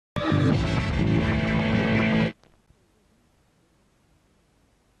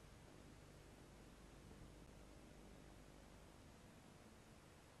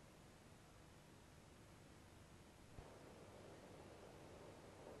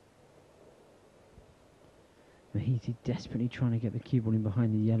Mahitthi desperately trying to get the cue ball in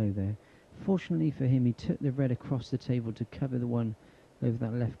behind the yellow there. Fortunately for him, he took the red across the table to cover the one over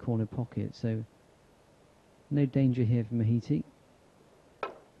that left corner pocket, so no danger here for Mahitthi.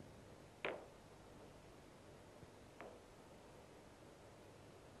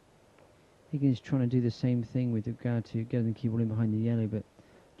 Higgins trying to do the same thing with regard to getting the cue ball in behind the yellow, but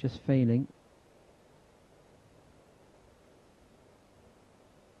just failing.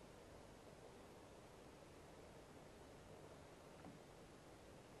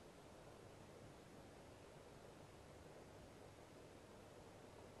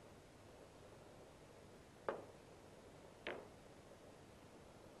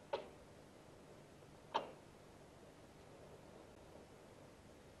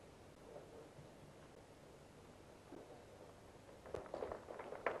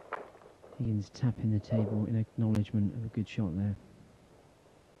 Higgins tapping the table in acknowledgement of a good shot there.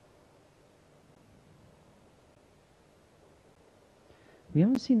 We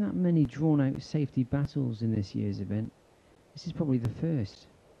haven't seen that many drawn-out safety battles in this year's event. This is probably the first.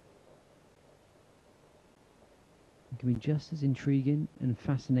 It can be just as intriguing and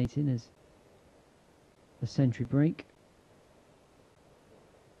fascinating as the century break.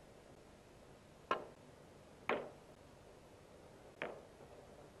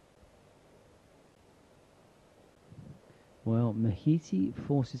 Well, Mahitthi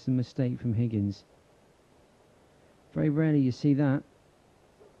forces a mistake from Higgins. Very rarely you see that.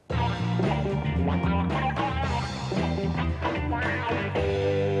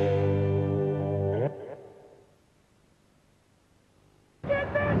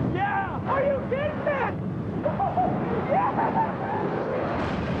 Get this? Yeah! Are you getting that? Yeah!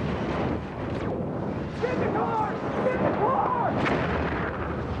 Get the car! Get the car!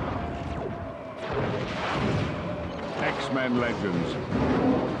 X-Men Legends.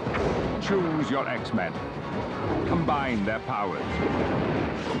 Choose your X-Men. Combine their powers.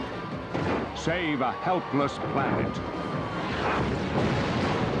 Save a helpless planet.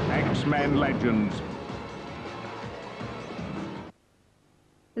 X-Men Legends.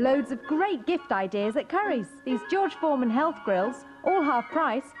 Loads of great gift ideas at Curry's. These George Foreman health grills, all half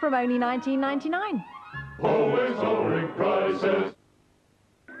price from only $19.99. Always lowering prices.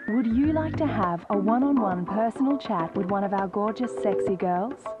 Would you like to have a one-on-one personal chat with one of our gorgeous, sexy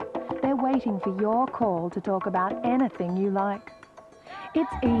girls? They're waiting for your call to talk about anything you like.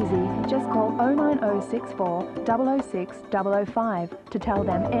 It's easy. Just call 09064 006 005 to tell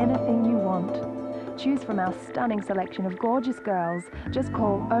them anything you want. Choose from our stunning selection of gorgeous girls. Just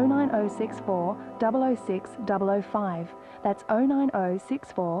call 09064 006 005. That's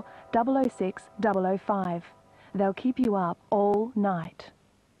 09064 006 005. They'll keep you up all night.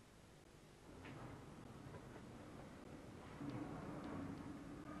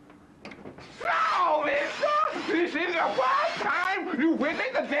 No, this is the first time you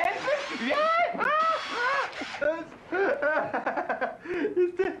winning the dances? Yeah!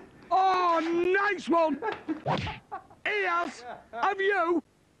 Oh, nice one! Ears of you!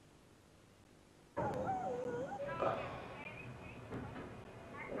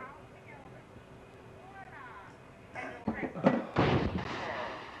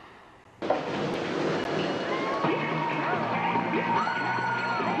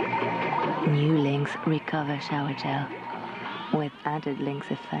 New Lynx Recover Shower Gel with added Lynx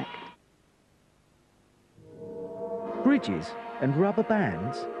effect. Bridges and rubber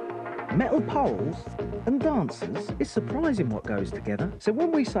bands, metal poles and dancers. It's surprising what goes together. So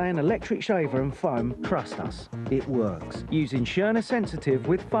when we say an electric shaver and foam, trust us, it works. Using Schörner Sensitive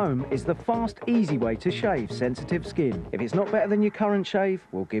with foam is the fast, easy way to shave sensitive skin. If it's not better than your current shave,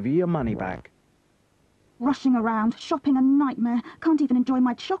 we'll give you your money back. Rushing around, shopping a nightmare. Can't even enjoy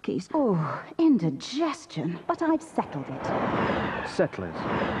my chockies. Oh, indigestion. But I've settled it. Settlers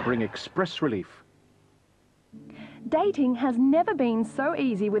bring express relief. Dating has never been so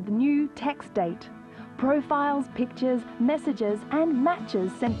easy with the new Text Date. Profiles, pictures, messages and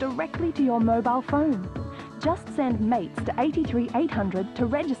matches sent directly to your mobile phone. Just send mates to 83800 to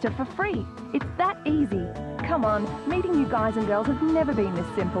register for free. It's that easy. Come on, meeting you guys and girls has never been this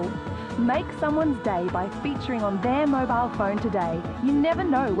simple. Make someone's day by featuring on their mobile phone today. You never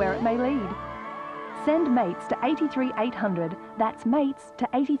know where it may lead. Send mates to 83800. That's mates to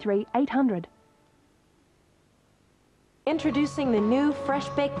 83800. Introducing the new fresh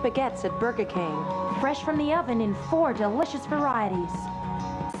baked baguettes at Burger King. Fresh from the oven in 4 delicious varieties.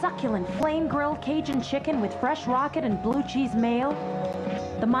 succulent flame-grilled Cajun chicken with fresh rocket and blue cheese mayo,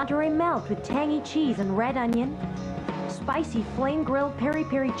 the Monterey melt with tangy cheese and red onion, spicy flame-grilled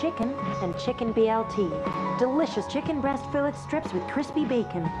peri-peri chicken, and chicken BLT. Delicious chicken breast fillet strips with crispy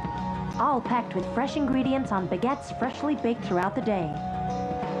bacon, all packed with fresh ingredients on baguettes freshly baked throughout the day.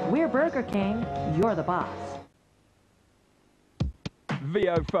 We're Burger King, you're the boss.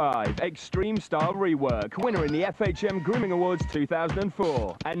 VO5 Extreme Style Rework, winner in the FHM Grooming Awards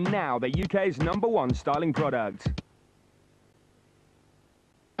 2004, and now the UK's #1 styling product.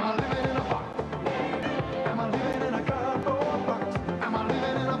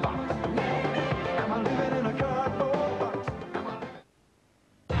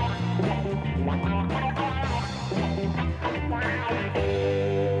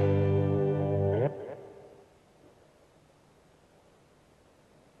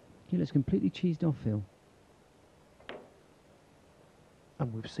 He looks completely cheesed off, Phil.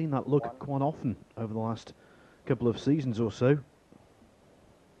 And we've seen that look quite often over the last couple of seasons or so.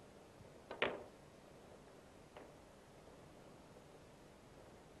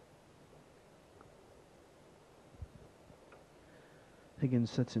 Higgins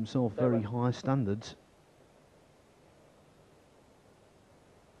sets himself very high standards.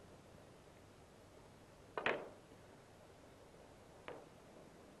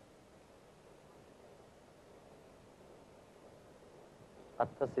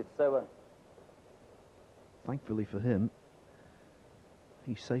 Atthasit 7. Thankfully for him,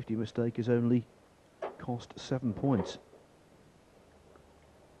 his safety mistake has only cost 7 points.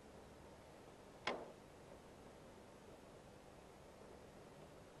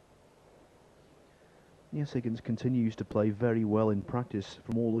 Yes, Higgins continues to play very well in practice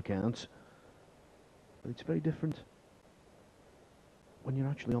from all accounts, but it's very different when you're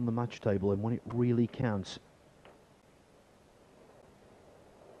actually on the match table and when it really counts.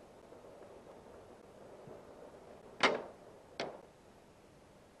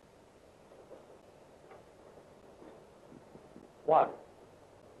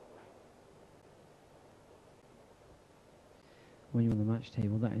 When you're on the match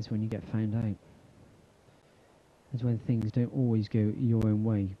table, that is when you get found out. That's when things don't always go your own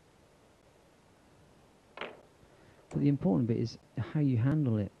way. But the important bit is how you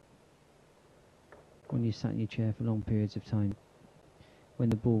handle it when you're sat in your chair for long periods of time, when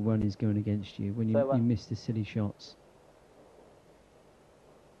the ball run is going against you, when you miss the silly shots.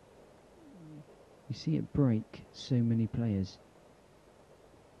 You see it break so many players.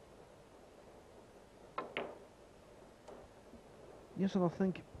 Yes, and I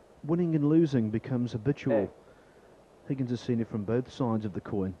think winning and losing becomes habitual. Higgins has seen it from both sides of the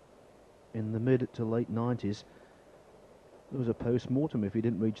coin. In the mid to late 90s, there was a post-mortem if he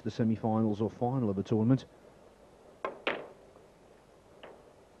didn't reach the semi-finals or final of a tournament.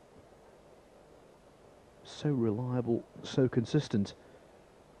 So reliable, so consistent.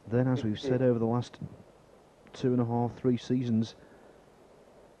 Then, as we've said over the last 2.5, 3 seasons,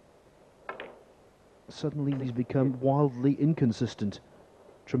 suddenly he's become wildly inconsistent,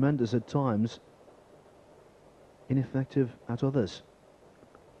 tremendous at times, ineffective at others.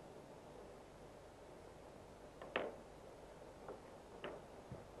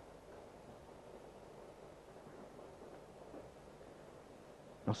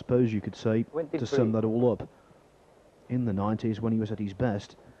 I suppose you could say, to sum that all up, in the 90s when he was at his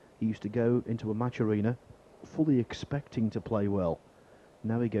best, he used to go into a match arena fully expecting to play well.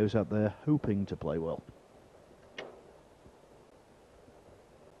 Now he goes out there hoping to play well.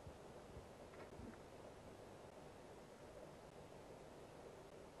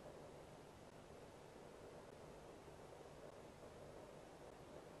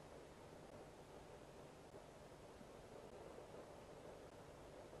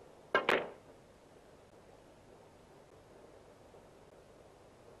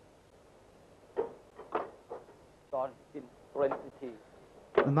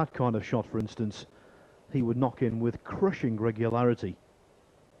 And that kind of shot, for instance, he would knock in with crushing regularity.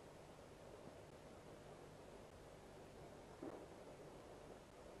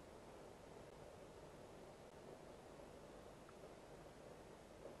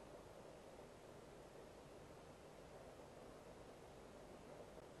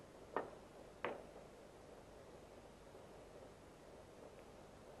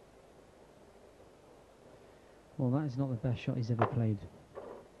 Well, that is not the best shot he's ever played.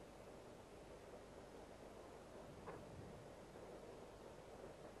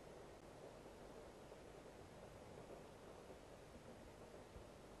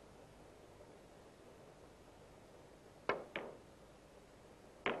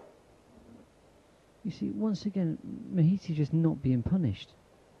 You see, once again, Mahitthi just not being punished.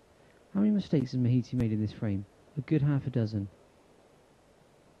 How many mistakes has Mahitthi made in this frame? A good half a dozen.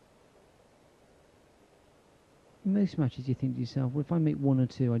 In most matches you think to yourself, well, if I make one or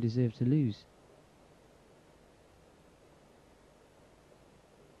two I deserve to lose.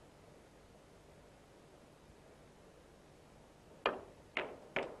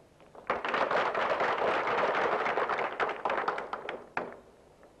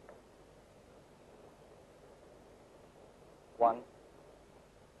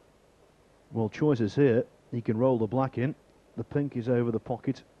 Well, choices here. He can roll the black in. The pink is over the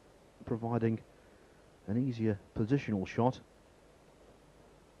pocket, providing an easier positional shot.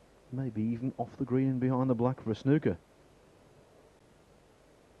 Maybe even off the green and behind the black for a snooker.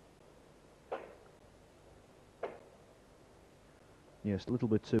 Yes, a little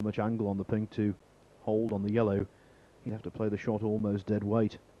bit too much angle on the pink to hold on the yellow. He'd have to play the shot almost dead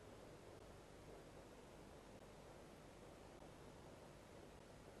weight.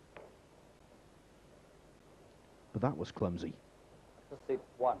 But that was clumsy. Atthasit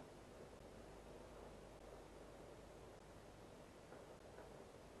 1.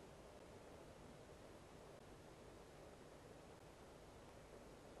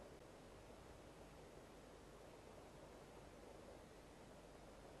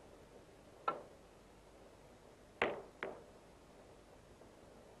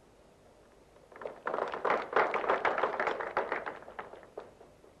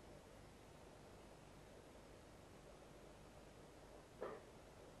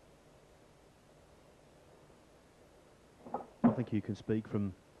 I think you can speak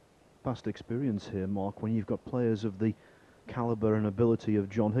from past experience here, Mark. When you've got players of the calibre and ability of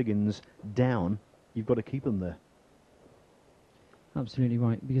John Higgins down, you've got to keep them there. Absolutely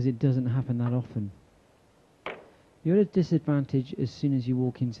right, because it doesn't happen that often. You're at a disadvantage as soon as you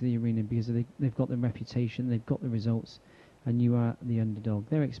walk into the arena because they've got the reputation, they've got the results, and you are the underdog.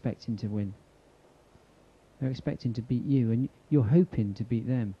 They're expecting to win. They're expecting to beat you, and you're hoping to beat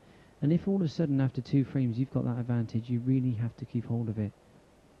them. And if all of a sudden after 2 frames you've got that advantage, you really have to keep hold of it.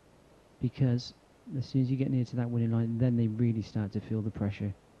 Because as soon as you get near to that winning line, then they really start to feel the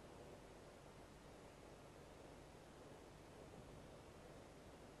pressure.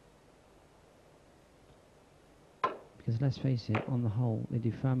 Because let's face it, on the whole, they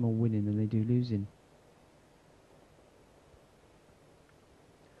do far more winning than they do losing.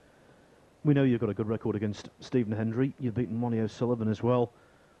 We know you've got a good record against Stephen Hendry. You've beaten Ronnie O'Sullivan as well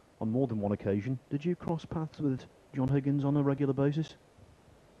on more than one occasion. Did you cross paths with John Higgins on a regular basis?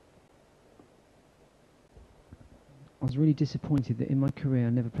 I was really disappointed that in my career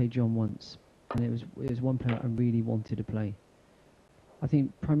I never played John once, and it was one player I really wanted to play. I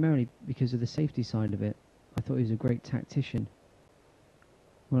think primarily because of the safety side of it. I thought he was a great tactician.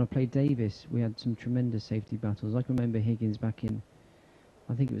 When I played Davis, we had some tremendous safety battles. I can remember Higgins back in,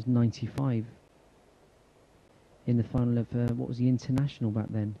 I think it was 95, in the final of, what was the International back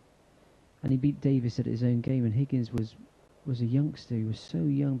then. And he beat Davis at his own game, and Higgins was a youngster. He was so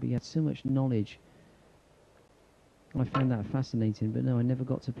young, but he had so much knowledge. I found that fascinating, but no, I never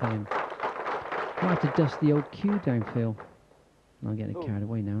got to play him. I had to dust the old cue down, Phil. I'm getting carried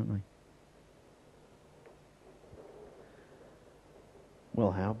away now, aren't I?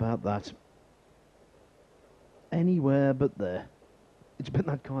 Well, how about that? Anywhere but there. It's been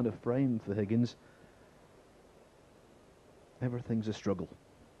that kind of frame for Higgins. Everything's a struggle.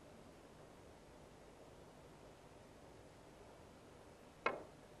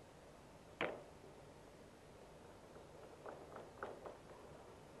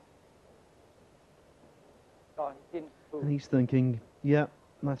 And he's thinking, yeah,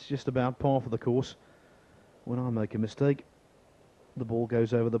 that's just about par for the course. When I make a mistake, the ball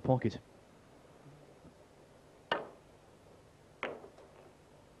goes over the pocket.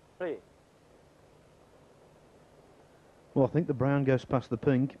 3. Well, I think the brown goes past the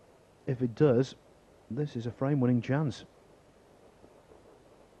pink. If it does, this is a frame-winning chance.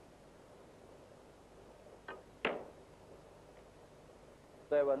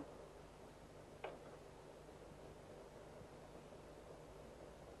 Seven.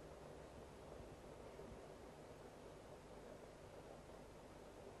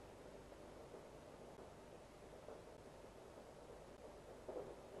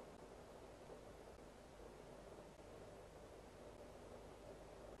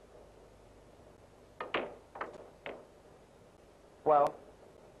 Well,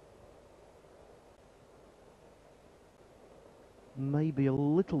 maybe a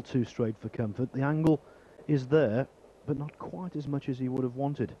little too straight for comfort. The angle is there, but not quite as much as he would have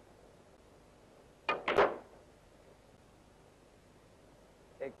wanted.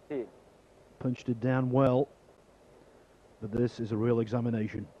 18. Punched it down well, but this is a real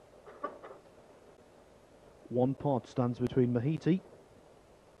examination. One pot stands between Mahitthi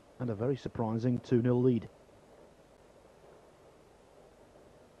and a very surprising 2-0 lead.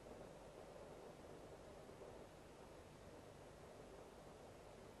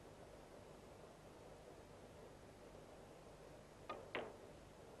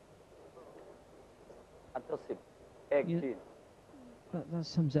 Atthasit 18. That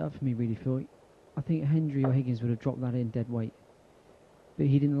sums it up for me, really, Phil. I think Hendry or Higgins would have dropped that in dead weight. But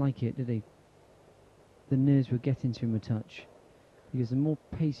he didn't like it, did he? The nerves were getting to him a touch. Because the more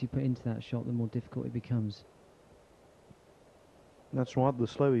pace you put into that shot, the more difficult it becomes. That's right, the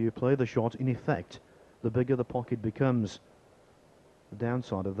slower you play the shot, in effect, the bigger the pocket becomes. The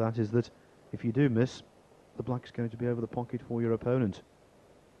downside of that is that if you do miss, the black's going to be over the pocket for your opponent.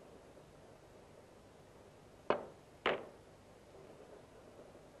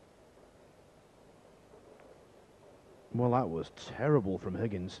 Well, that was terrible from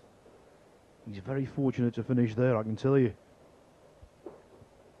Higgins. He's very fortunate to finish there, I can tell you.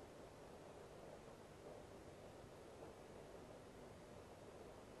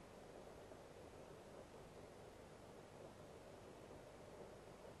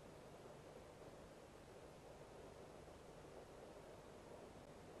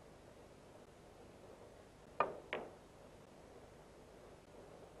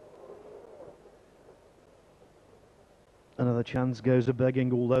 Another chance goes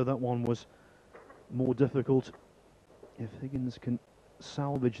a-begging, although that one was more difficult. If Higgins can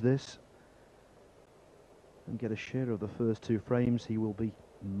salvage this and get a share of the first two frames, he will be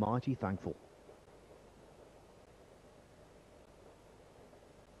mighty thankful.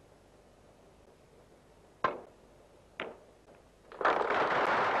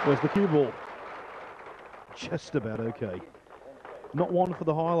 Where's the cue ball? Just about okay. Not one for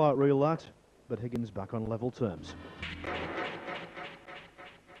the highlight reel, that, but Higgins back on level terms.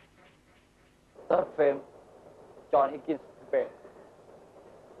 Third frame, John Higgins prepare.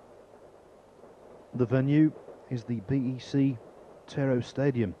 The venue is the BEC Tero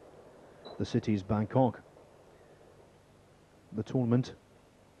Stadium. The city is Bangkok. The tournament,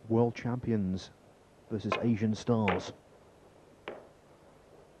 world champions versus Asian stars.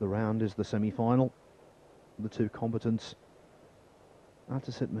 The round is the semi-final. The two combatants,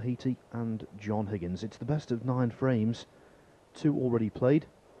 Atthasit Mahitthi and John Higgins. It's the best of 9 frames, 2 already played,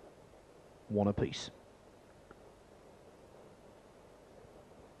 1 apiece.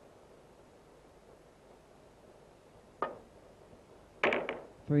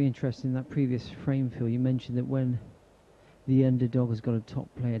 Very interesting, that previous frame, Phil. You mentioned that when the underdog has got a top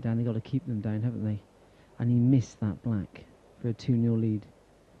player down, they've got to keep them down, haven't they? And he missed that black for a 2-0 lead.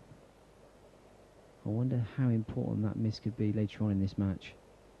 I wonder how important that miss could be later on in this match.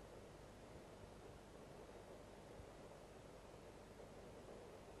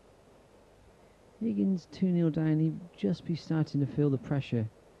 Higgins 2-0 down, he'd just be starting to feel the pressure.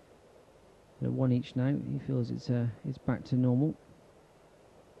 At 1 each now, he feels it's back to normal.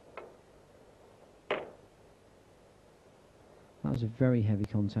 That was a very heavy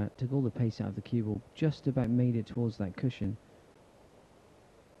contact, took all the pace out of the cue ball, just about made it towards that cushion.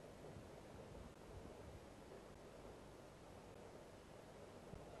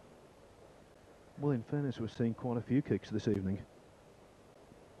 Well, in fairness, we're seeing quite a few kicks this evening.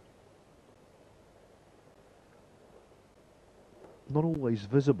 Not always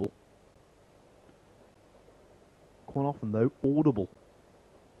visible. Quite often, though, audible.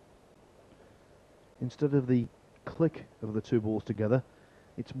 Instead of the click of the two balls together,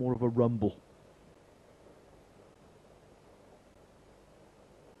 it's more of a rumble.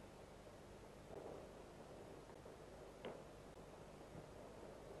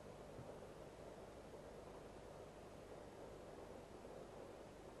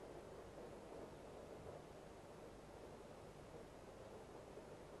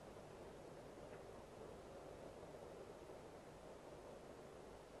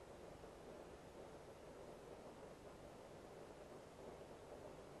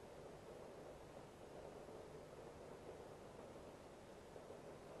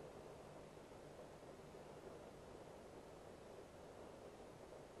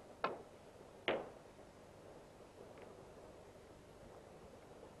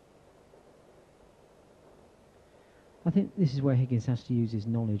 I think this is where Higgins has to use his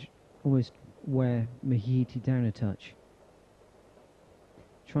knowledge, almost wear Mahitthi down a touch.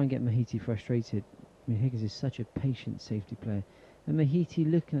 Try and get Mahitthi frustrated. I mean, Higgins is such a patient safety player. And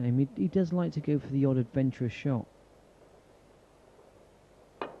Mahitthi, looking at him, he does like to go for the odd adventurous shot.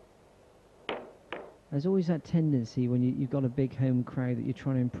 There's always that tendency when you've got a big home crowd that you're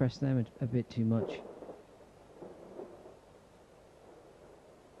trying to impress them a bit too much.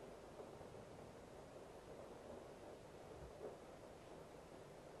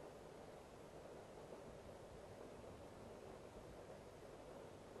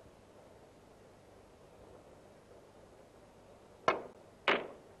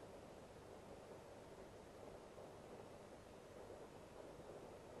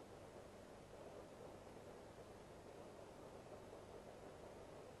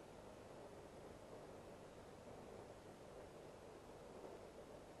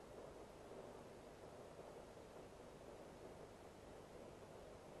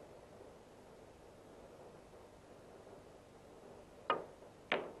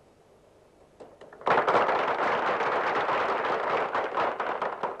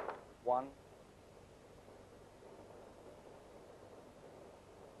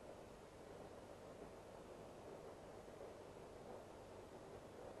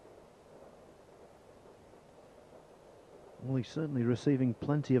 he's certainly receiving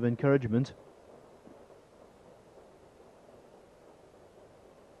plenty of encouragement.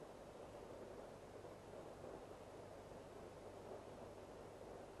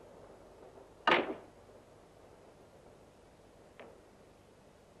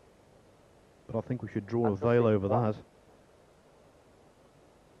 But I think we should draw a veil over that.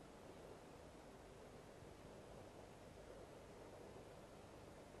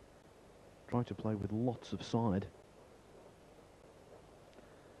 Tried to play with lots of side.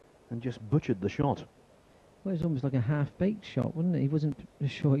 And just butchered the shot. Well, it was almost like a half-baked shot, wasn't it? He wasn't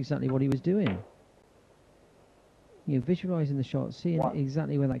sure exactly what he was doing. You know, visualising the shot, seeing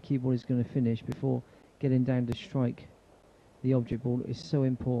exactly where that cue ball is going to finish before getting down to strike the object ball is so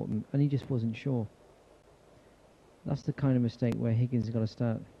important, and he just wasn't sure. That's the kind of mistake where Higgins has got to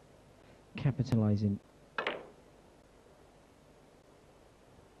start capitalising.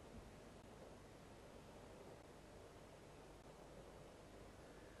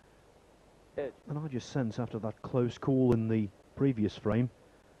 And I just sense after that close call in the previous frame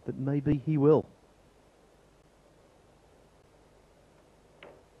that maybe he will.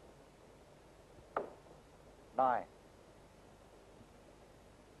 Nine.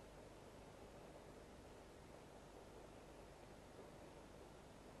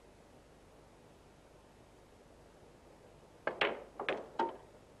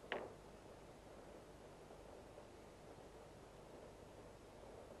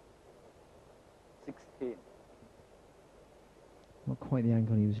 Not quite the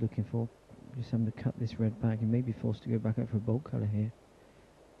angle he was looking for. Just having to cut this red back. He may be forced to go back out for a bold colour here.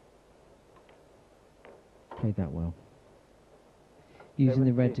 Played that well. Using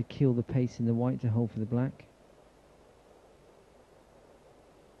the red to kill the pace in the white to hold for the black.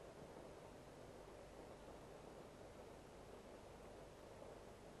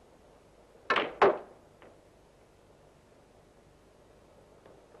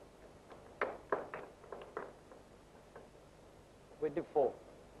 With the 4.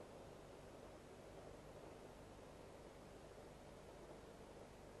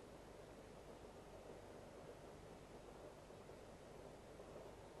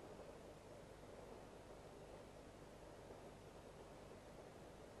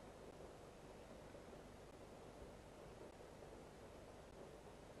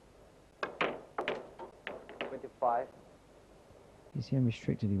 With the 5. You see how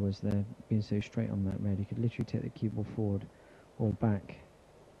restricted he was there, being so straight on that red. He could literally take the cue ball forward or back.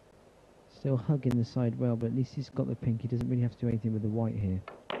 Still hugging the side well, but at least he's got the pink. He doesn't really have to do anything with the white here.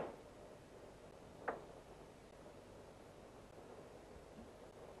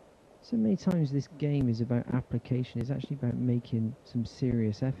 So many times this game is about application. It's actually about making some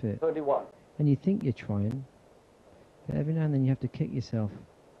serious effort. 31. And you think you're trying, but every now and then you have to kick yourself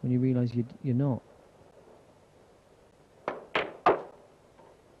when you realise you're not.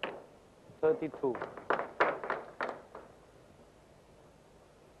 32.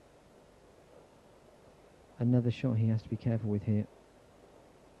 Another shot he has to be careful with here.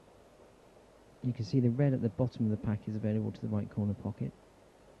 You can see the red at the bottom of the pack is available to the right corner pocket.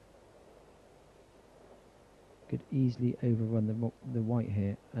 Could easily overrun the white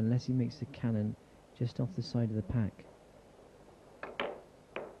here, unless he makes the cannon just off the side of the pack.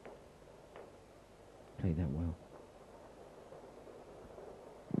 Played that well.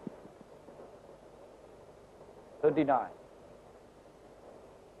 $39.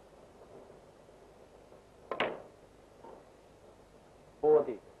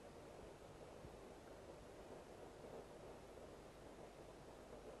 40.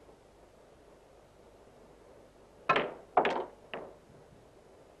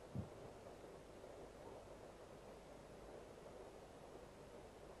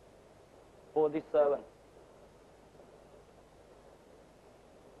 47.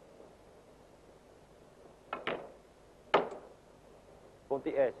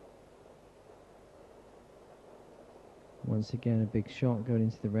 48. Once again, a big shot going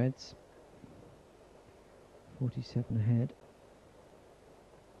into the reds. 47 ahead.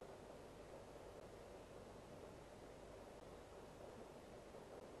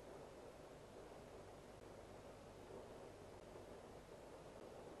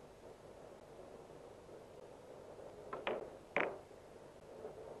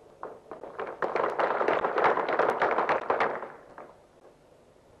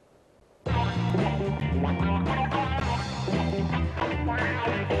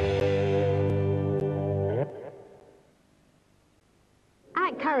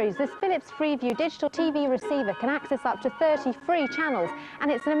 This Philips Freeview digital TV receiver can access up to 30 free channels, and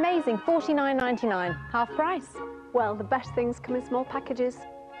it's an amazing $49.99, half price. Well, the best things come in small packages.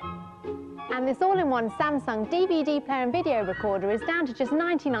 And this all-in-one Samsung DVD player and video recorder is down to just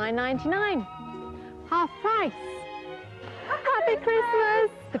 $99.99. Half price. Happy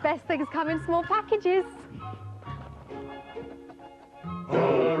Christmas! The best things come in small packages.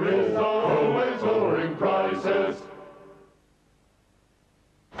 There is always soaring prices.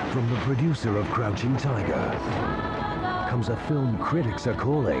 From the producer of Crouching Tiger comes a film critics are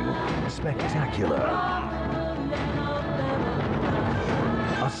calling spectacular,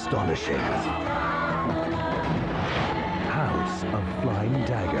 astonishing. House of Flying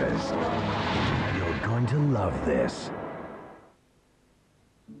Daggers. You're going to love this.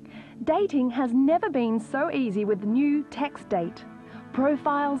 Dating has never been so easy with the new Text Date.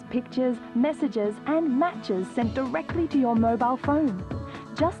 Profiles, pictures, messages and matches sent directly to your mobile phone.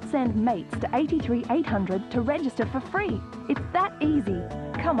 Just send mates to 83800 to register for free. It's that easy.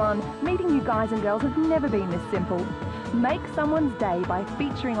 Come on, meeting you guys and girls has never been this simple. Make someone's day by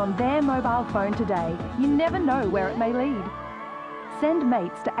featuring on their mobile phone today. You never know where it may lead. Send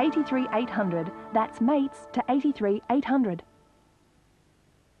mates to 83800. That's mates to 83800.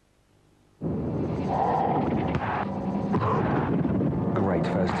 Great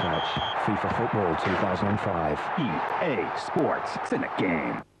first touch. FIFA Football 2005. EA Sports. It's in the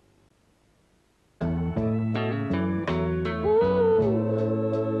game.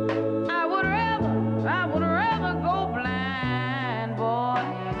 I would rather go blind, boy,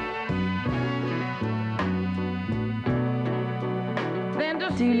 than to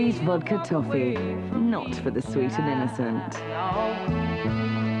Dooley's Vodka Toffee. Not for the sweet and innocent.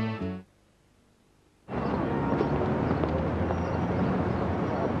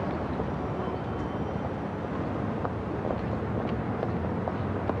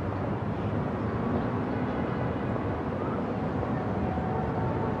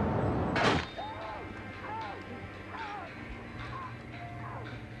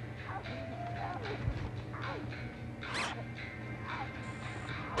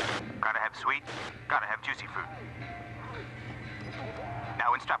 Gotta have sweet, gotta have juicy fruit.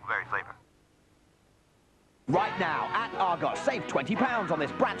 Now in strawberry flavor. Right now, at Argos, save £20 on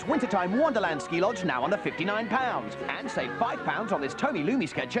this Bratz Wintertime Wonderland Ski Lodge, now under £59. And save £5 on this Tommy Lumi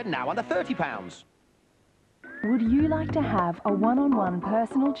Sketcher, now under £30. Would you like to have a one-on-one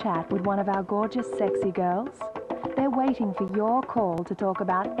personal chat with one of our gorgeous sexy girls? They're waiting for your call to talk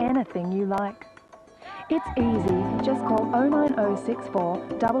about anything you like. It's easy. Just call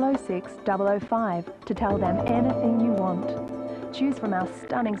 09064 006 005 to tell them anything you want. Choose from our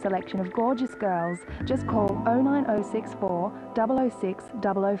stunning selection of gorgeous girls. Just call 09064 006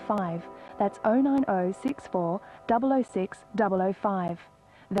 005. That's 09064 006 005.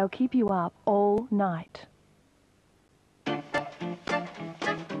 They'll keep you up all night.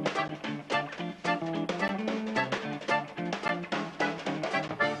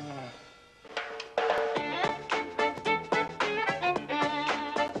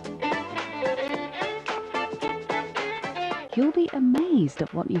 You'll be amazed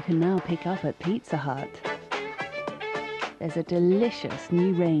at what you can now pick up at Pizza Hut. There's a delicious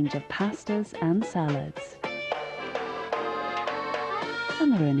new range of pastas and salads.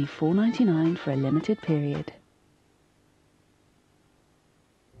 And they're only $4.99 for a limited period.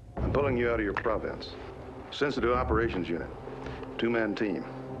 I'm pulling you out of your province. Sensitive Operations Unit. Two-man team.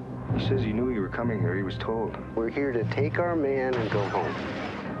 He says he knew you were coming here. He was told. We're here to take our man and go home.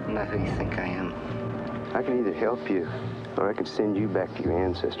 I'm not who you think I am. I can either help you, or I can send you back to your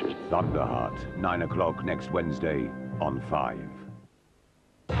ancestors. Thunderheart, 9 o'clock next Wednesday on 5.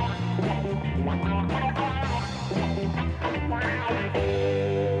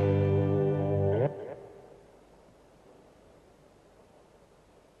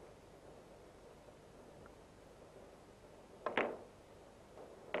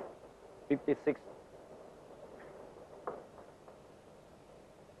 $56.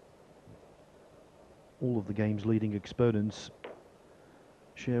 All of the game's leading exponents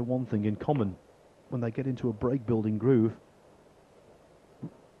share one thing in common. When they get into a break-building groove,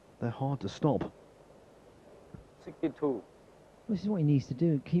 they're hard to stop. 62. This is what he needs to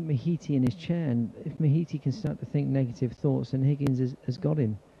do, keep Mahitthi in his chair, and if Mahitthi can start to think negative thoughts, then Higgins has got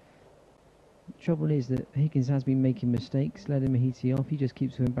him. The trouble is that Higgins has been making mistakes, letting Mahitthi off. He just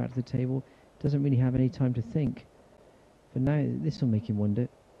keeps going back to the table, doesn't really have any time to think. But now this will make him wonder.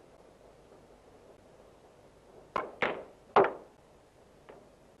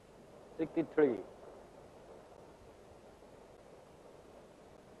 $63.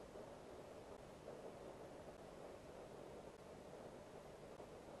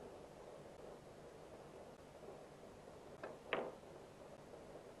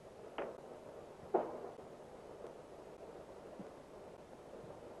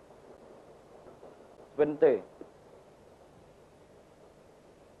 20.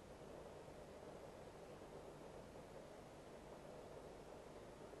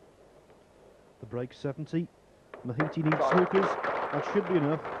 The break 70. Mahitthi needs snookers. That should be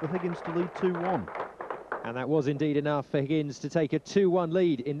enough for Higgins to lead 2-1. And that was indeed enough for Higgins to take a 2-1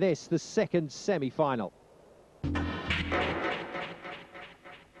 lead in this, the second semi-final.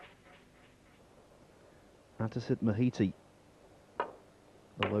 Atthasit Mahitthi,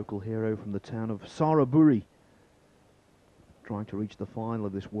 the local hero from the town of Saraburi, trying to reach the final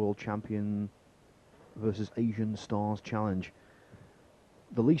of this World Champion versus Asian Stars Challenge.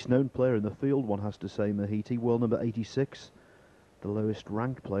 The least known player in the field, one has to say, Mahitthi, world number 86, the lowest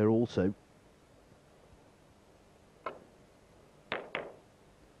ranked player also.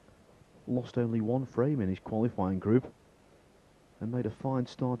 Lost only one frame in his qualifying group and made a fine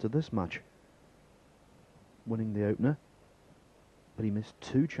start to this match, winning the opener, but he missed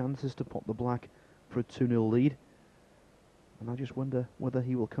 2 chances to pop the black for a 2-0 lead, and I just wonder whether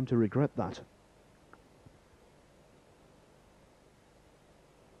he will come to regret that.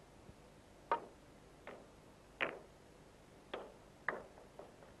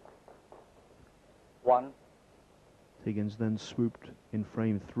 Higgins then swooped in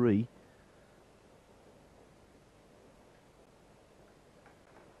frame 3.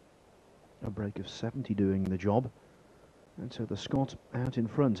 A break of 70 doing the job, and so the Scot out in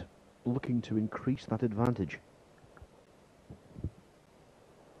front, looking to increase that advantage.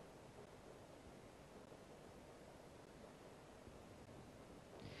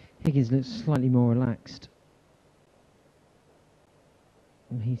 Higgins looks slightly more relaxed.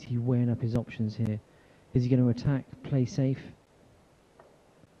 Mahitthi weighing up his options here. Is he going to attack, play safe?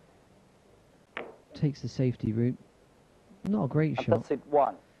 Takes the safety route. Not a great shot. Atthasit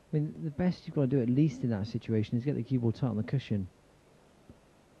 1. I mean, the best you've got to do, at least in that situation, is get the cue ball tight on the cushion.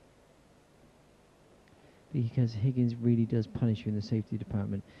 Because Higgins really does punish you in the safety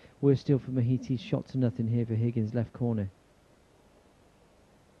department. We're still for Mahitthi, shot to nothing here for Higgins, left corner.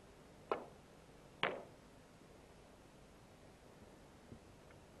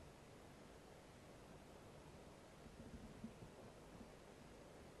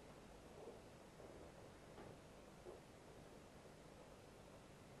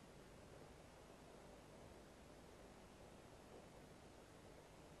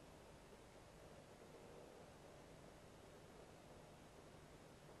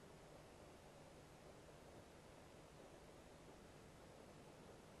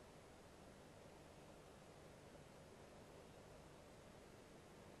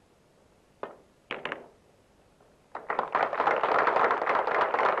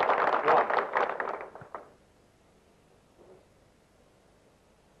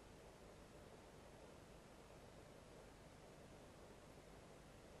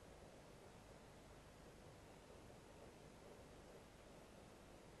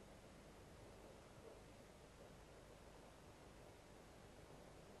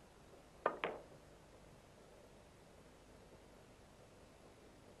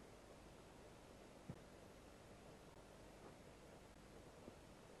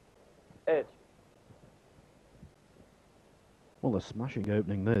 Well, a smashing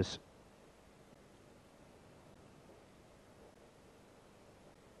opening this.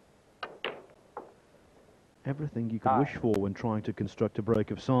 Everything you could wish for when trying to construct a break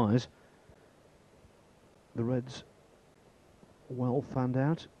of size. The reds well fanned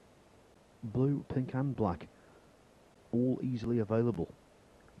out. Blue, pink and black, all easily available.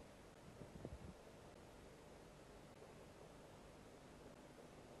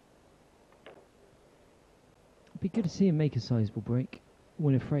 It'd be good to see him make a sizable break,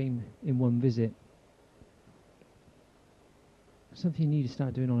 win a frame in one visit. Something you need to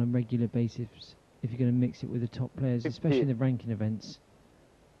start doing on a regular basis if you're going to mix it with the top players, especially in the ranking events.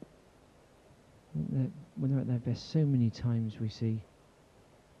 When they're at their best, so many times we see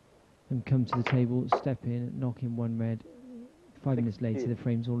them come to the table, step in, knock in one red, 5 minutes later the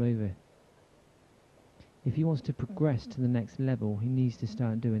frame's all over. If he wants to progress to the next level, he needs to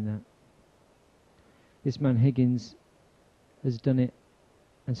start doing that. This man Higgins has done it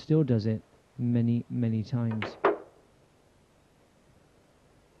and still does it many, many times.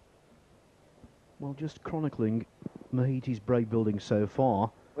 Well, just chronicling Mahithi's break building so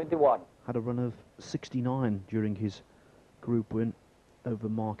far. 21. Had a run of 69 during his group win over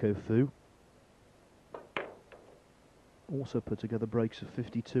Marco Fu. Also put together breaks of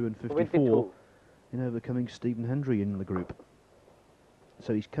 52 and 54 22. in overcoming Stephen Hendry in the group.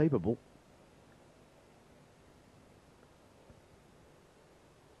 So he's capable.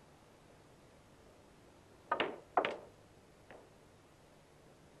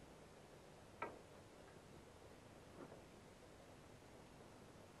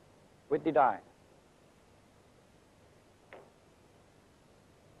 59.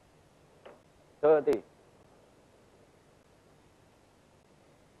 30.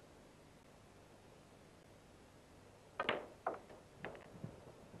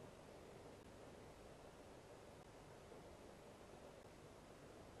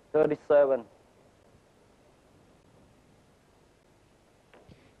 37.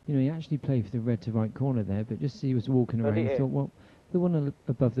 You know, he actually played for the red to right corner there, but just as he was walking around, he 38. thought, well, the one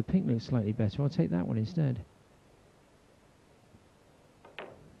above the pink looks slightly better. I'll take that one instead.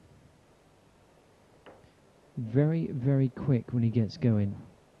 Very, very quick when he gets going.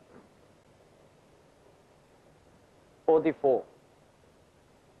 44.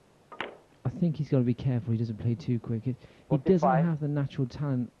 I think he's got to be careful he doesn't play too quick. He doesn't 45. have the natural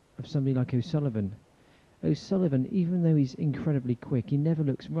talent of somebody like O'Sullivan. O'Sullivan, even though he's incredibly quick, he never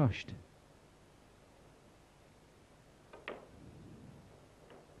looks rushed.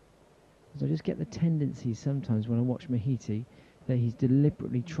 So I just get the tendency sometimes when I watch Mahitthi that he's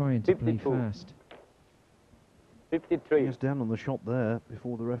deliberately trying to play 52. fast. 53. He was down on the shot there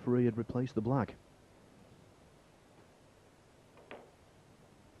before the referee had replaced the black.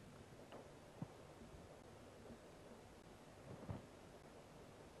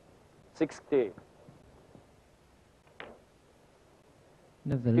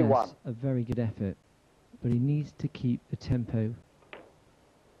 Nevertheless, a very good effort, but he needs to keep the tempo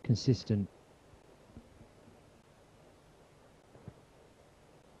consistent.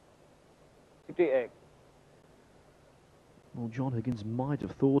 Well, John Higgins might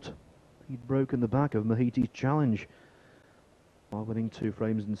have thought he'd broken the back of Mahithi's challenge by winning 2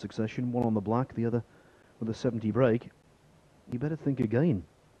 frames in succession, one on the black, the other with a 70 break. You better think again.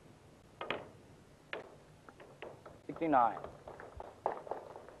 69.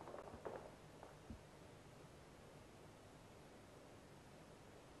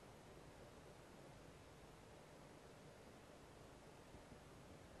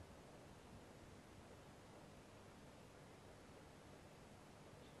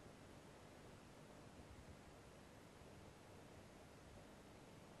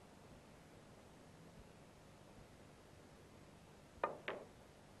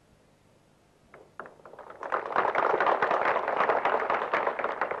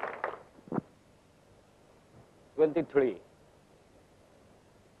 23.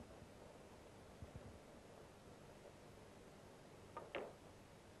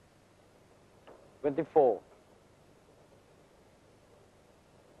 24.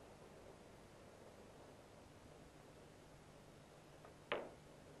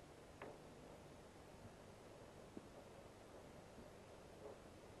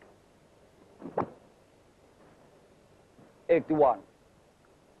 81.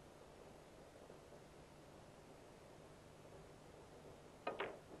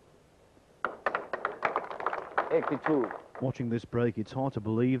 82. Watching this break, it's hard to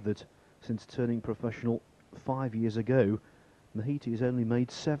believe that since turning professional 5 years ago, Mahitthi has only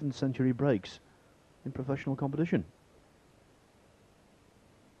made 7 century breaks in professional competition.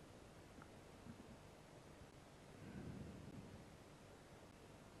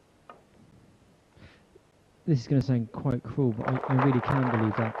 This is going to sound quite cruel, but I really can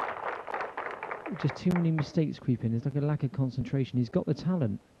believe that. Just too many mistakes creep in. There's like a lack of concentration. He's got the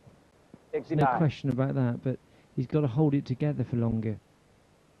talent. There's no question about that, but he's got to hold it together for longer.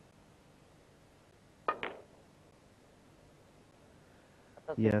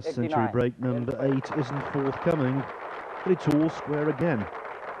 Yes, century break number 8 isn't forthcoming, but it's all square again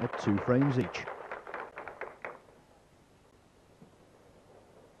at 2 frames each.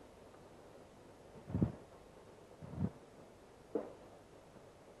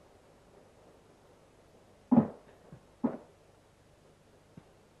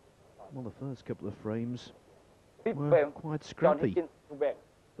 Well, the first couple of frames were quite scrappy.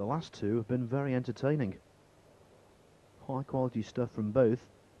 The last 2 have been very entertaining. High quality stuff from both.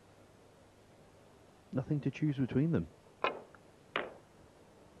 Nothing to choose between them.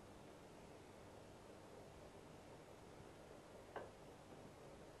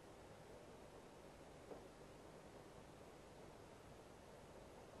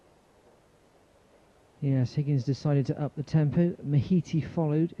 Yes, Higgins decided to up the tempo. Mahitthi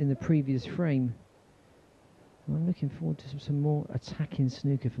followed in the previous frame. I'm looking forward to some more attacking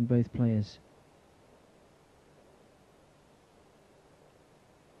snooker from both players.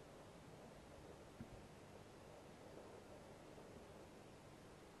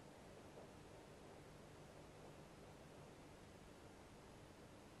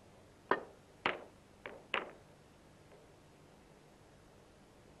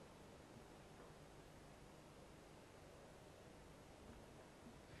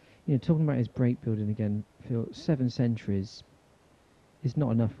 You You know, talking about his break building again, Phil, 7 centuries is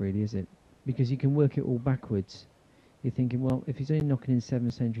not enough really, is it? Because you can work it all backwards. You're thinking, well, if he's only knocking in 7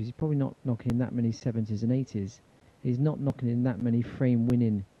 centuries, he's probably not knocking in that many 70s and 80s. He's not knocking in that many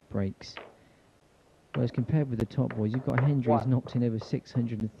frame-winning breaks. Whereas compared with the top boys, you've got Hendry who's knocked in over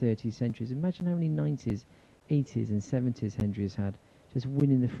 630 centuries. Imagine how many 90s, 80s and 70s Hendry has had, just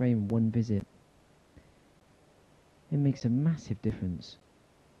winning the frame in one visit. It makes a massive difference.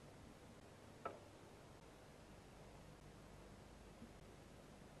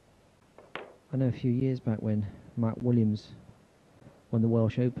 I know a few years back when Matt Williams won the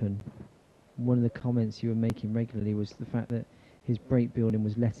Welsh Open, one of the comments you were making regularly was the fact that his break building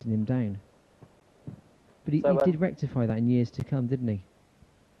was letting him down. But he did rectify that in years to come, didn't he?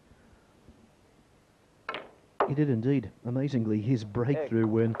 He did indeed. Amazingly, his breakthrough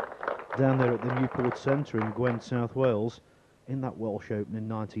win down there at the Newport Centre in Gwent, South Wales, in that Welsh Open in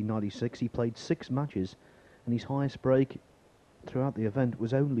 1996, he played 6 matches, and his highest break throughout the event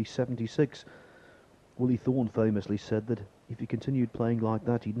was only 76. Willie Thorne famously said that if he continued playing like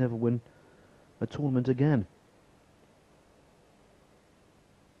that, he'd never win a tournament again.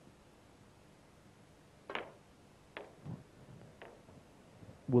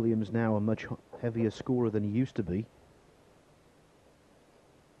 Williams now a much heavier scorer than he used to be,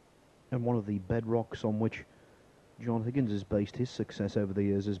 and one of the bedrocks on which John Higgins has based his success over the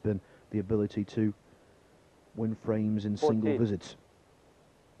years has been the ability to win frames in single visits.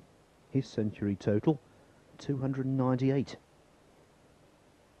 His century total, 298.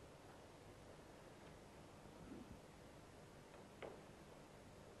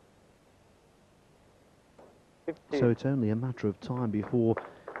 So it's only a matter of time before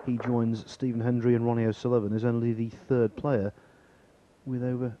he joins Stephen Hendry and Ronnie O'Sullivan as only the 3rd player with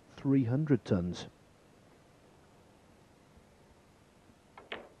over 300 tons.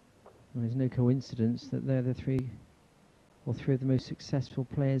 Well, there's no coincidence that they're the three of the most successful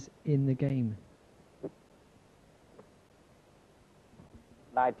players in the game.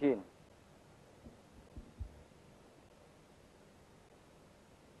 19.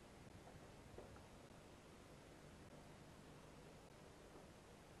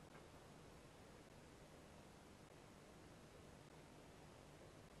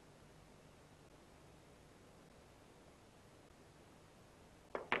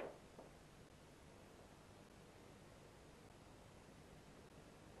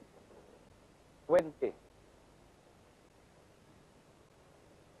 Twenty.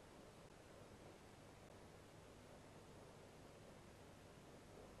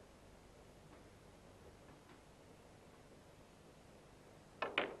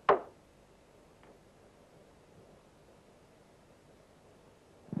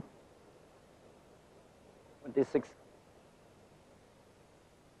 Six.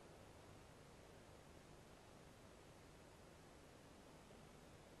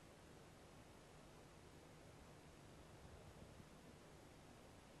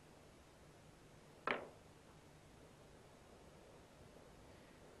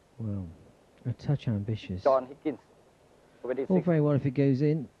 Well, a touch ambitious. John Higgins. All very well if it goes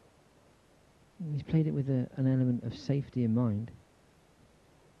in. He's played it with an element of safety in mind.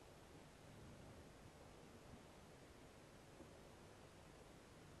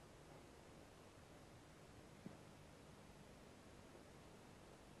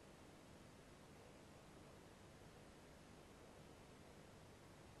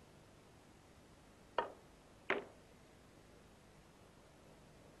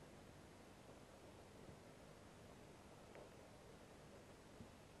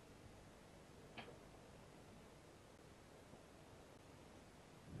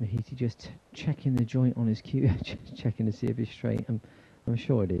 Mahitthi just checking the joint on his cue, checking to see if it's straight. I'm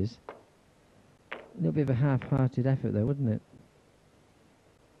sure it is. A little bit of a half-hearted effort though, wouldn't it?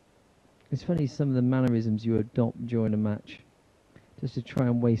 It's funny some of the mannerisms you adopt during a match, just to try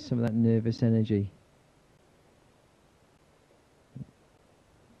and waste some of that nervous energy.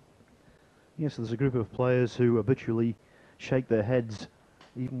 Yes, there's a group of players who habitually shake their heads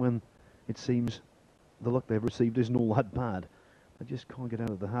even when it seems the luck they've received isn't all that bad. They just can't get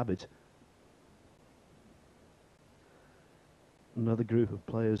out of the habit. Another group of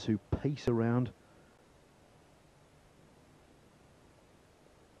players who pace around.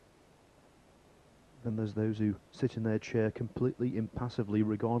 Then there's those who sit in their chair completely impassively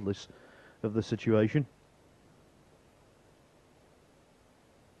regardless of the situation.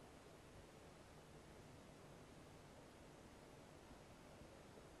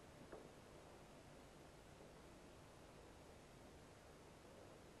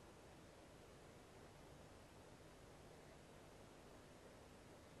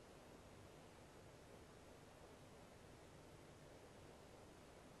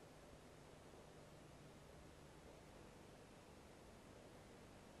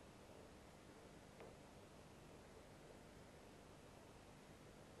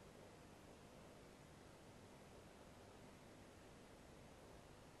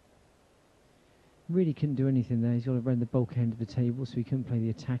 Really couldn't do anything there. He's got to run the bulk end of the table, so he couldn't play the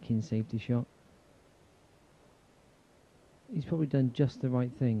attacking safety shot. He's probably done just the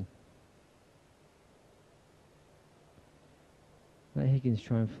right thing. Let Higgins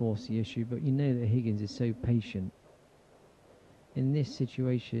try and force the issue, but you know that Higgins is so patient. In this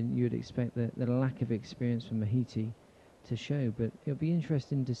situation, you would expect the lack of experience from Mahitthi to show, but it'll be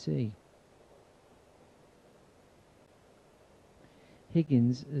interesting to see.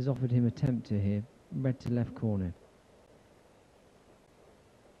 Higgins has offered him a tempter here, red to left corner.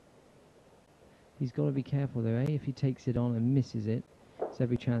 He's got to be careful though, if he takes it on and misses it, there's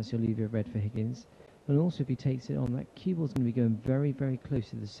every chance he'll leave a red for Higgins. And also if he takes it on, that cue ball's going to be going very, very close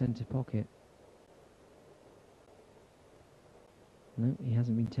to the centre pocket. No, he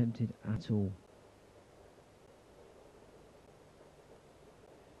hasn't been tempted at all.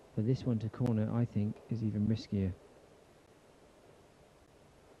 But this one to corner, I think, is even riskier.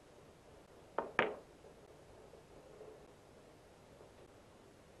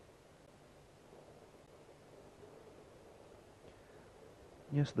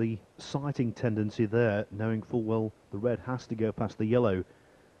 Yes, the sighting tendency there, knowing full well the red has to go past the yellow,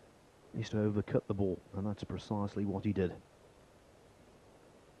 is to overcut the ball, and that's precisely what he did.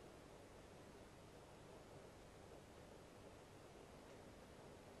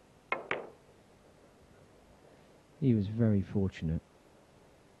 He was very fortunate.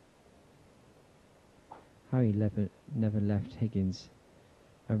 How he never left Higgins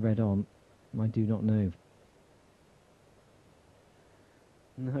a red on, I do not know.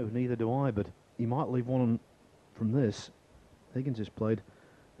 No, neither do I, but he might leave one on from this. Higgins has played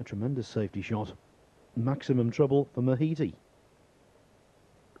a tremendous safety shot. Maximum trouble for Mahitthi.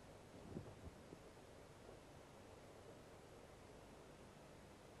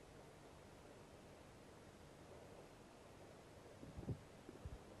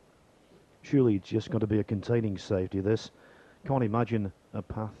 Surely it's just got to be a containing safety, this. Can't imagine a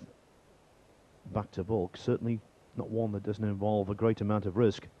path back to bulk. Certainly not one that doesn't involve a great amount of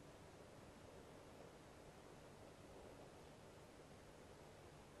risk.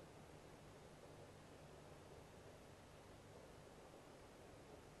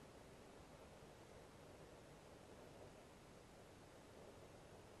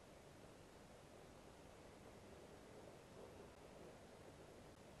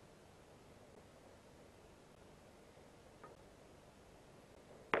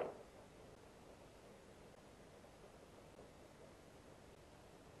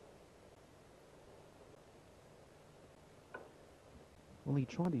 Well, he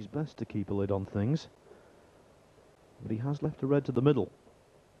tried his best to keep a lid on things, but he has left a red to the middle.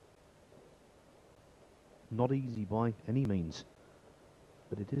 Not easy by any means,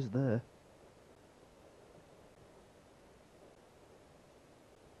 but it is there.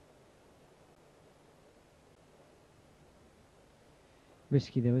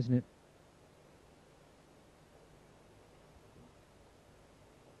 Risky though, isn't it?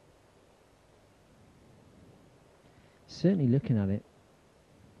 Certainly looking at it.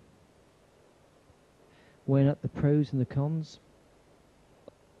 Weighing up the pros and the cons.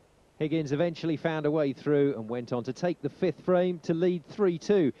 Higgins eventually found a way through and went on to take the fifth frame to lead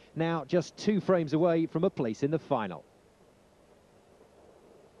 3-2. Now just 2 frames away from a place in the final.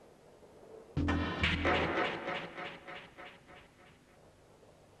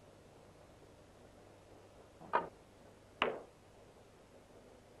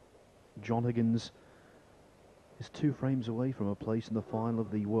 John Higgins is 2 frames away from a place in the final of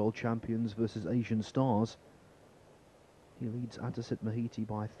the World Champions versus Asian Stars. He leads Atthasit Mahitthi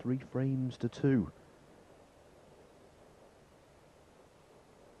by 3 frames to 2.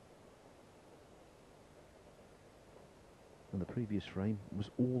 And the previous frame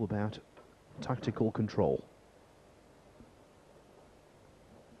was all about tactical control.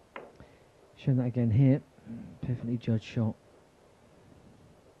 Showing that again here. Perfectly judged shot.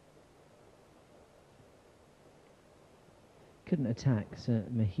 Couldn't attack, so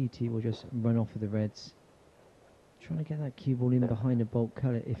Mahitthi will just run off with the reds. Trying to get that cue ball in behind the bulk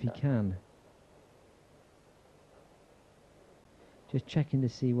colour if he can. Just checking to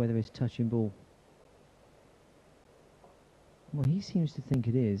see whether it's touching ball. Well, he seems to think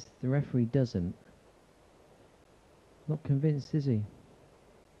it is. The referee doesn't. Not convinced, is he?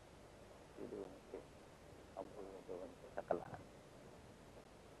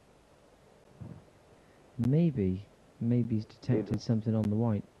 Maybe he's detected something on the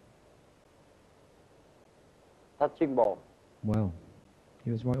white. Touching ball. Well,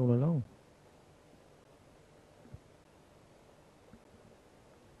 he was right all along.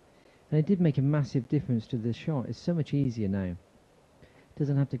 And it did make a massive difference to the shot. It's so much easier now.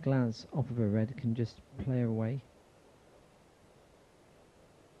 Doesn't have to glance off of a red, can just play her away.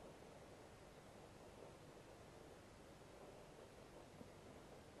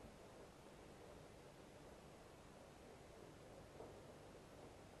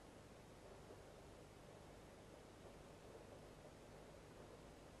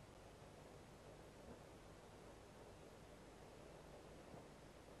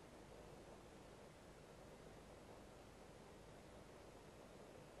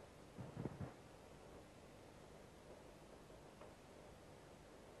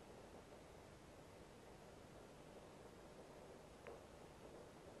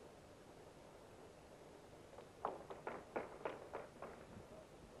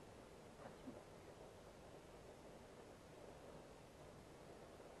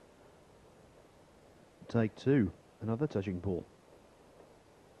 Take two, another touching ball.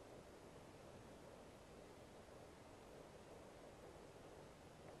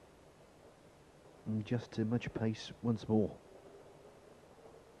 And just too much pace once more.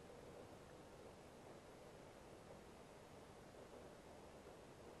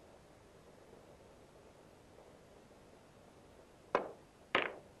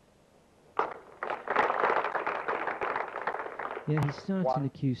 Yeah, he's starting the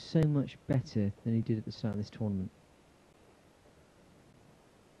queue so much better than he did at the start of this tournament.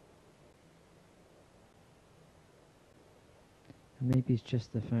 And maybe it's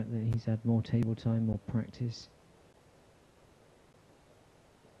just the fact that he's had more table time, more practice.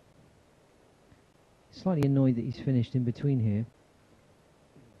 Slightly annoyed that he's finished in between here.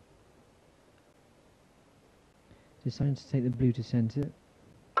 Deciding to take the blue to centre.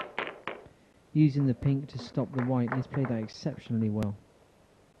 Using the pink to stop the white, and he's played that exceptionally well.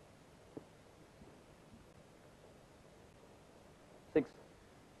 Six.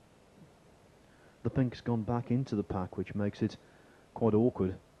 The pink's gone back into the pack, which makes it quite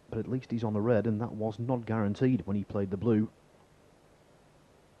awkward, but at least he's on the red, and that was not guaranteed when he played the blue.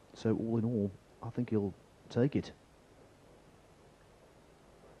 So all in all, I think he'll take it.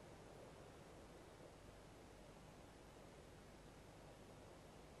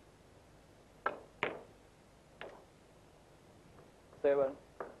 Seven.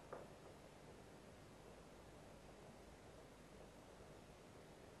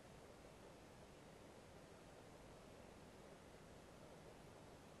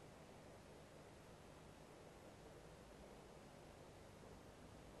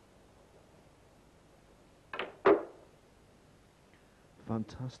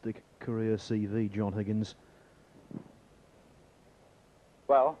 Fantastic career CV, John Higgins.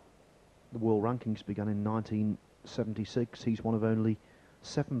 Well, the world rankings began in 1976. He's one of only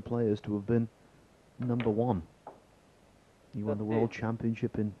 7 players to have been #1. He won the World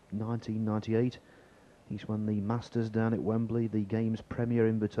Championship in 1998. He's won the Masters down at Wembley, the game's premier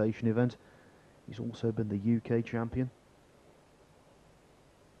invitation event. He's also been the UK champion.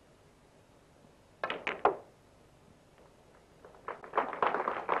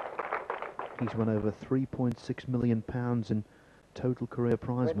 He's won over £3.6 million in total career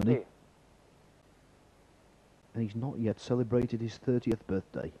prize money. And he's not yet celebrated his 30th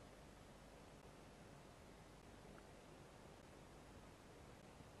birthday.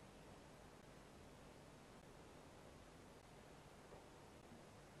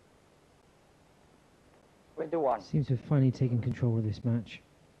 Seems to have finally taken control of this match.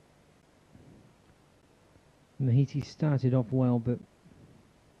 Mahitthi started off well, but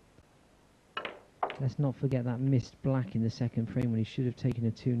let's not forget that missed black in the second frame when he should have taken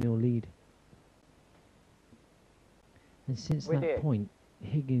a 2-0 lead. And since that point,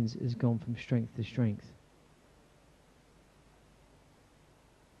 Higgins has gone from strength to strength.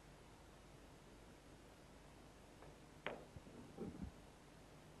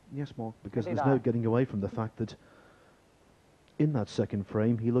 Yes, Mark, because there's no getting away from the fact that in that second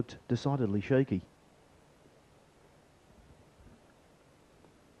frame he looked decidedly shaky.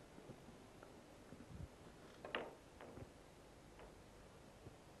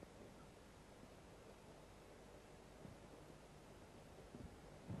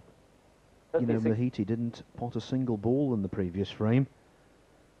 You know, Mahitthi didn't pot a single ball in the previous frame,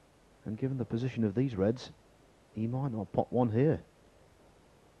 and given the position of these reds, he might not pot one here.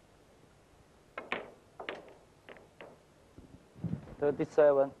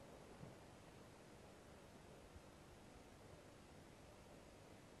 $37.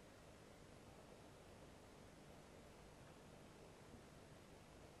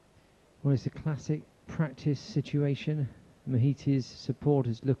 Well, it's a classic practice situation. Mahithi's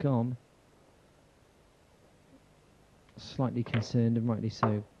supporters look on, slightly concerned, and rightly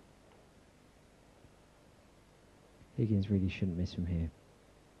so. Higgins really shouldn't miss from here.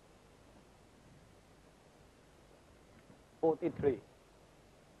 43.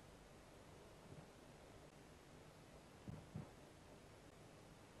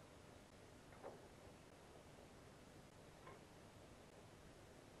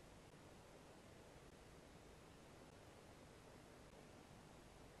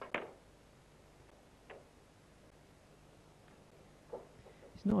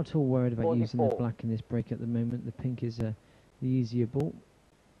 He's not at all worried about using the 44. black in this break at the moment. The pink is the easier ball.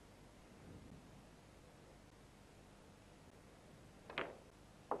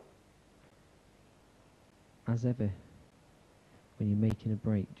 As ever, when you're making a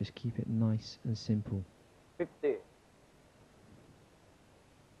break, just keep it nice and simple. 50. And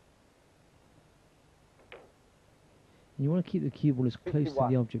you want to keep the cue ball as close to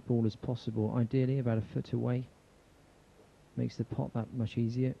 51. the object ball as possible, ideally about a foot away. Makes the pot that much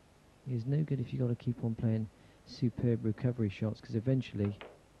easier. It's no good if you've got to keep on playing superb recovery shots, because eventually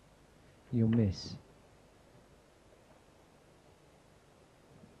you'll miss.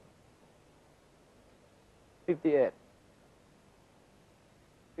 $58.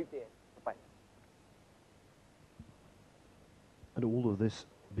 And all of this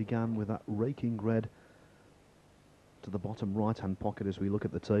began with that raking red to the bottom right-hand pocket as we look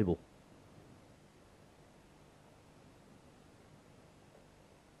at the table.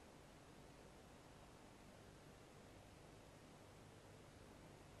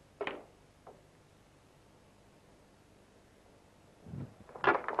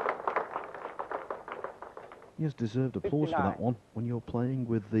 He has deserved applause 59. for that one. When you're playing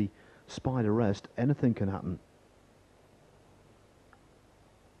with the spider rest, anything can happen.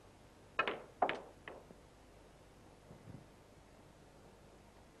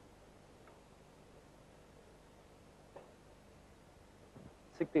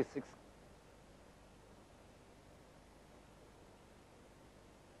 $66.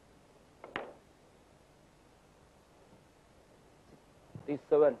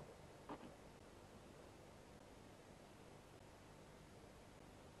 $57.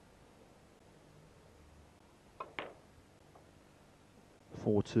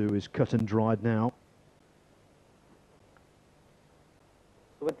 4-2 is cut and dried now.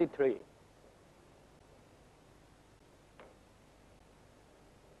 73.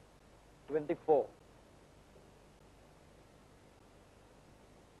 24.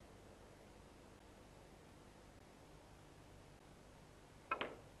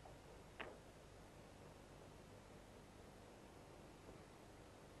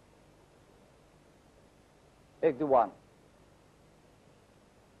 81.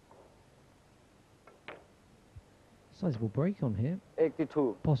 Sizable break on here.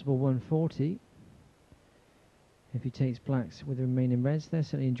 82. Possible 140. If he takes blacks with the remaining reds, they're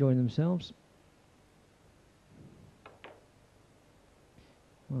certainly enjoying themselves.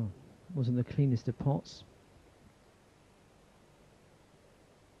 Well, wasn't the cleanest of pots.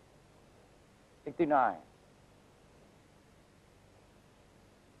 89.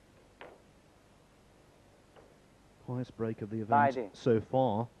 Highest break of the event 90. so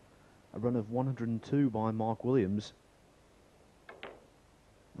far. A run of 102 by Mark Williams.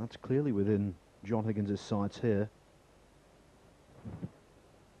 That's clearly within John Higgins' sights here.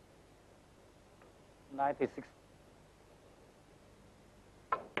 96.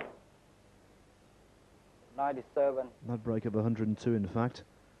 97. That break of 102, in fact,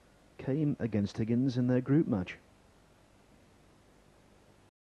 came against Higgins in their group match.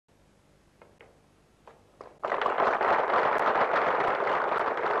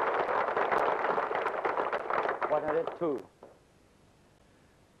 $102.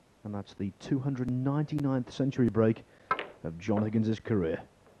 And that's the 299th century break of John Higgins' career.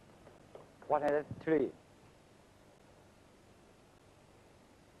 103.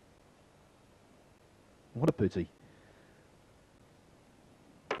 What a pity.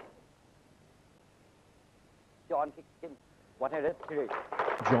 John Higgins. 103.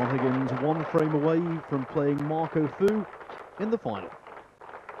 John Higgins 1 frame away from playing Marco Fu in the final.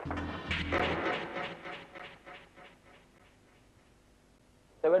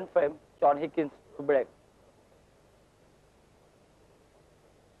 Seven frame. John Higgins to break.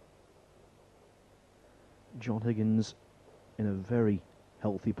 John Higgins in a very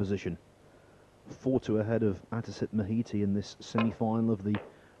healthy position. 4-2 ahead of Atthasit Mahitthi in this semi-final of the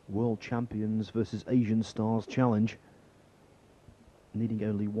World Champions versus Asian Stars Challenge, needing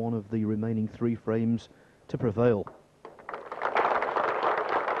only one of the remaining 3 frames to prevail.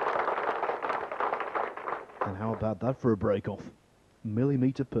 And how about that for a break-off?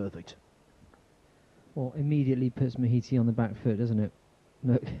 Millimetre perfect. Well, immediately puts Mahitthi on the back foot, doesn't it?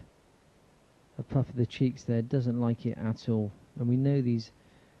 Look, a puff of the cheeks there, doesn't like it at all. And we know these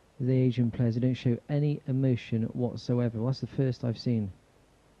The Asian players, they don't show any emotion whatsoever. Well, that's the first I've seen.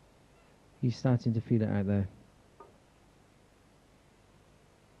 He's starting to feel it out there.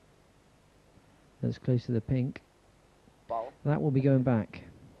 That's close to the pink. Foul. That will be going back.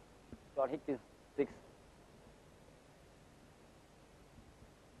 John Higgins, 6.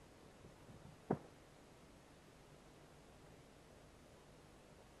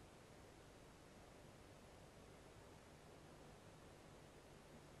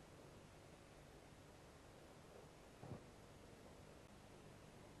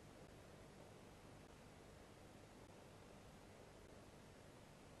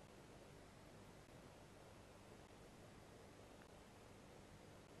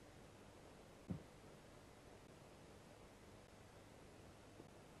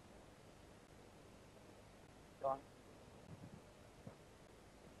 John.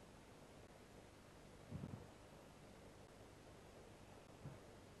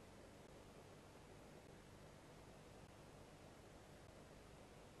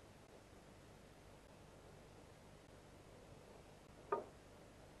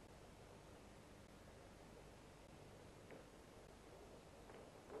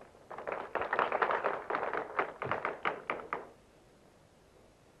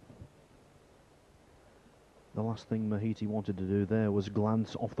 The last thing Mahitthi wanted to do there was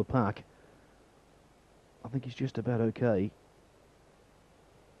glance off the pack. I think he's just about okay.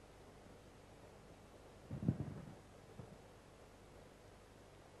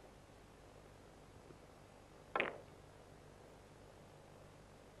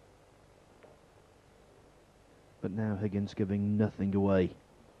 But now Higgins giving nothing away,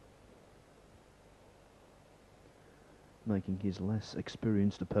 making his less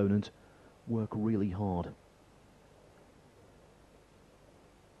experienced opponent work really hard.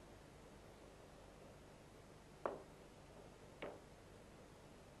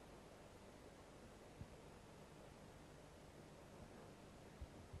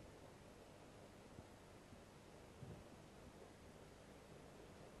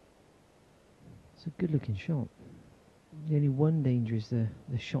 It's a good looking shot. The only one danger is the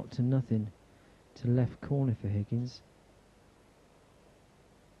shot to nothing to left corner for Higgins.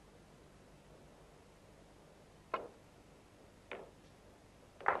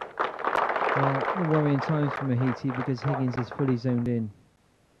 Well, worrying times for Mahitthi because Higgins is fully zoned in.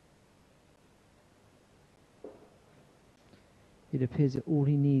 It appears that all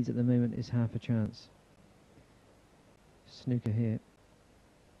he needs at the moment is half a chance. Snooker here.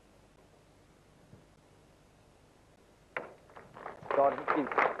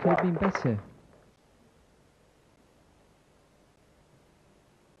 Could have been better.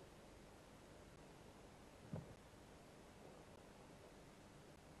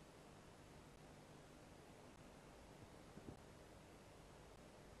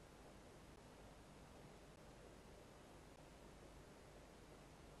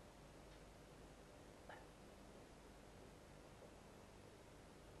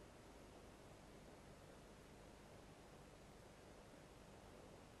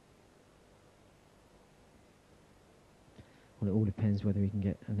 Well, it all depends whether he can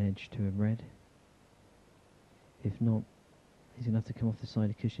get an edge to a red. If not, he's going to have to come off the side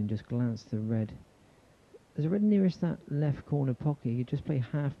of cushion, just glance the red. There's a red nearest that left corner pocket. You just play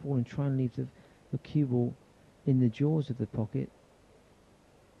half ball and try and leave the cue ball in the jaws of the pocket.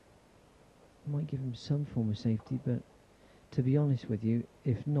 Might give him some form of safety, but to be honest with you,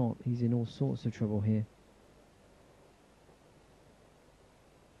 if not, he's in all sorts of trouble here.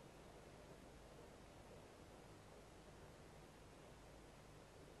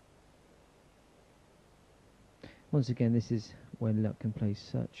 Once again, this is where luck can play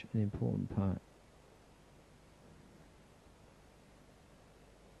such an important part.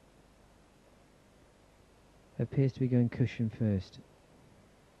 Appears to be going cushion first.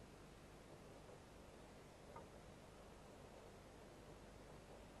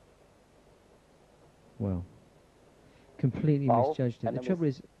 Well, completely misjudged it. The trouble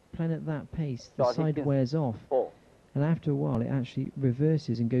is, playing at that pace, the side wears off, and after a while it actually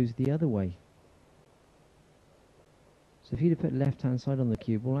reverses and goes the other way. So if he'd have put left-hand side on the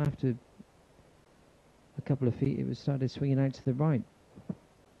cue ball, after a couple of feet, it would started swinging out to the right.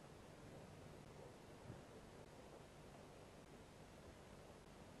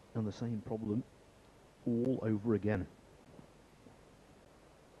 And the same problem all over again.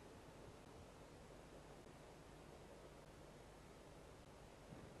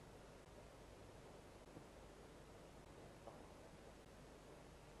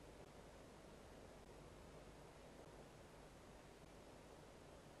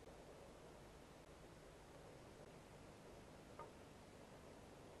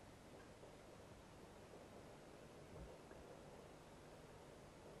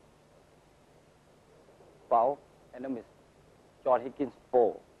 foul. Enemy John Higgins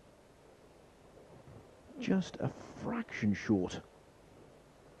 4. Just a fraction short.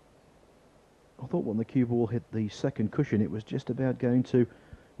 I thought when the cue ball hit the second cushion, it was just about going to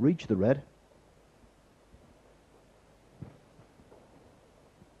reach the red.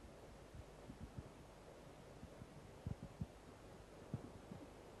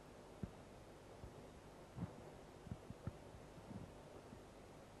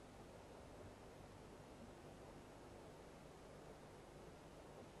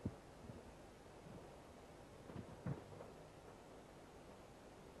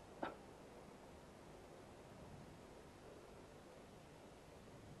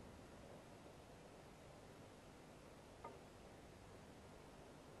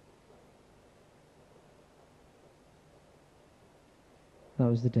 That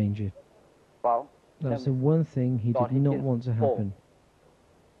was the danger. Foul. That was the one thing he did not want to happen.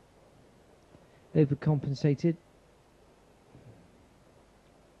 Overcompensated.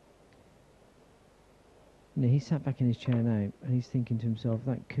 You know, he sat back in his chair now and he's thinking to himself,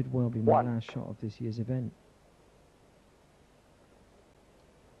 that could well be my last shot of this year's event.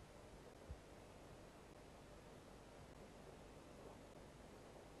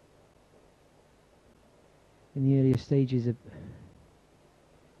 In the earlier stages of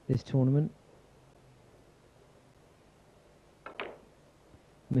this tournament,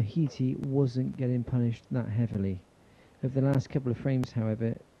 Mahitthi wasn't getting punished that heavily. Over the last couple of frames,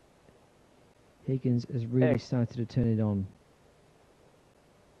 however, Higgins has really started to turn it on.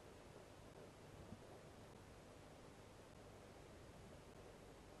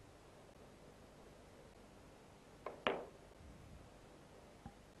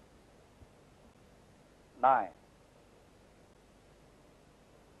 Nine.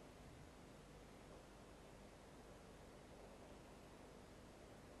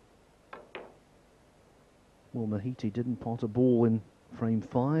 Well, Mahitthi didn't pot a ball in frame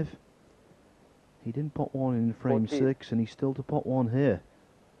 5. He didn't pot one in frame 6, and he's still to pot one here.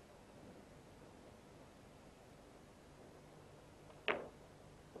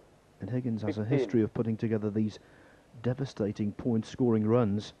 And Higgins has a history of putting together these devastating point-scoring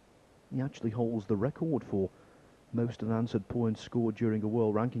runs. He actually holds the record for most unanswered points scored during a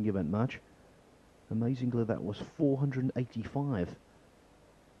world ranking event match. Amazingly, that was 485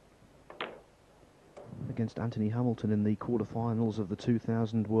 against Anthony Hamilton in the quarterfinals of the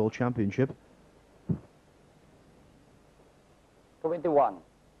 2000 World Championship. 21.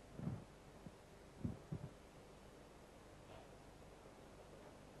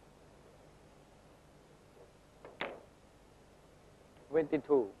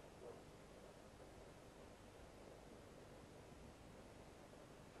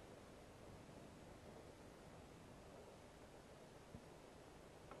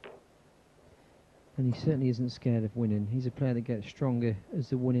 And he certainly isn't scared of winning. He's a player that gets stronger as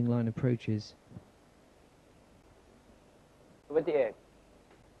the winning line approaches. 28.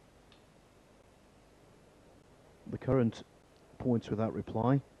 The current points without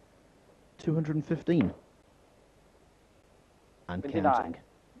reply, 215. And 29. counting.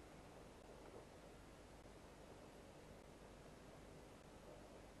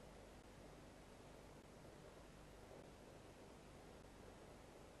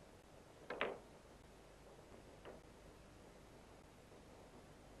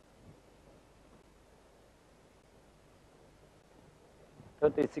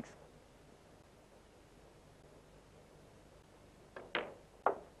 $36.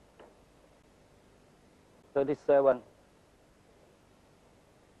 $37.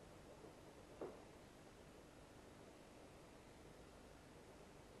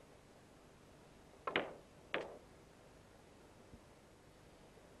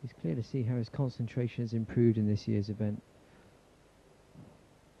 It's clear to see how his concentration has improved in this year's event.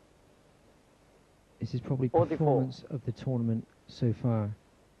 This is probably 44. performance of the tournament so far.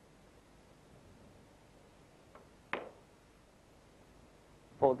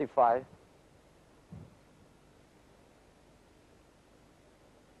 $45.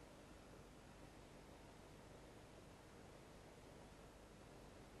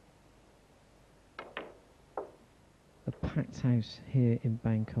 A packed house here in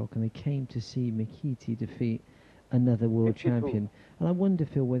Bangkok, and they came to see Mahitthi defeat another world 52. champion. And I wonder,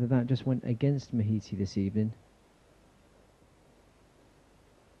 Phil, whether that just went against Mahitthi this evening.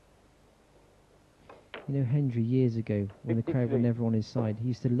 You know, Hendry, years ago, when the crowd were 53. never on his side, he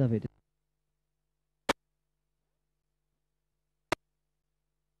used to love it